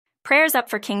Prayers up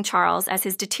for King Charles as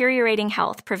his deteriorating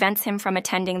health prevents him from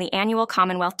attending the annual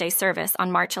Commonwealth Day service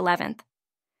on March 11th.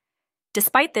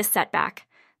 Despite this setback,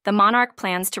 the monarch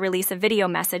plans to release a video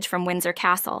message from Windsor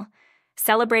Castle,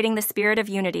 celebrating the spirit of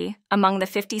unity among the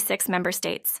 56 member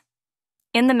states.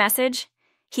 In the message,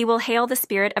 he will hail the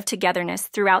spirit of togetherness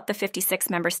throughout the 56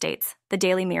 member states, the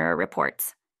Daily Mirror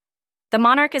reports. The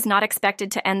monarch is not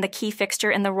expected to end the key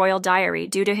fixture in the royal diary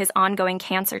due to his ongoing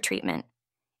cancer treatment.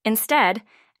 Instead,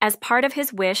 as part of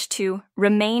his wish to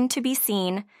remain to be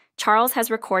seen, Charles has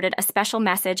recorded a special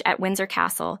message at Windsor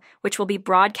Castle, which will be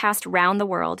broadcast round the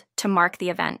world to mark the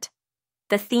event.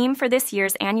 The theme for this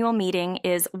year's annual meeting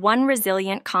is One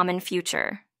Resilient Common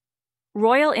Future.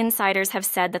 Royal insiders have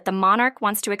said that the monarch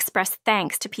wants to express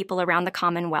thanks to people around the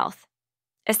Commonwealth,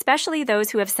 especially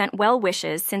those who have sent well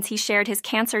wishes since he shared his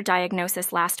cancer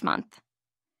diagnosis last month.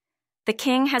 The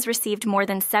king has received more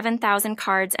than 7,000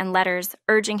 cards and letters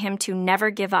urging him to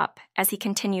never give up as he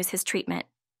continues his treatment.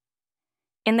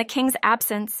 In the king's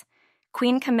absence,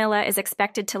 Queen Camilla is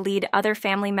expected to lead other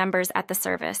family members at the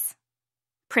service.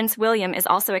 Prince William is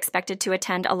also expected to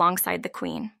attend alongside the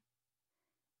Queen.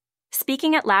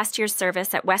 Speaking at last year's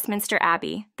service at Westminster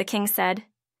Abbey, the king said,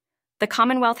 "The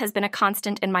Commonwealth has been a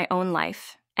constant in my own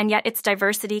life, and yet its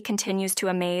diversity continues to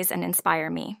amaze and inspire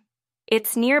me.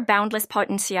 Its near-boundless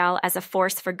potential as a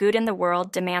force for good in the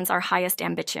world demands our highest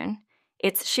ambition.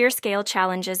 Its sheer-scale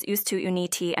challenges us to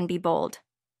unity and be bold.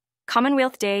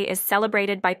 Commonwealth Day is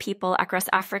celebrated by people across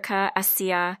Africa,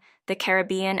 Asia, the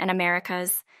Caribbean and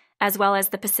Americas, as well as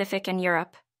the Pacific and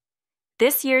Europe.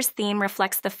 This year's theme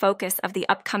reflects the focus of the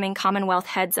upcoming Commonwealth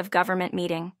Heads of Government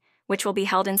meeting, which will be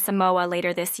held in Samoa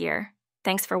later this year.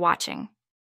 Thanks for watching.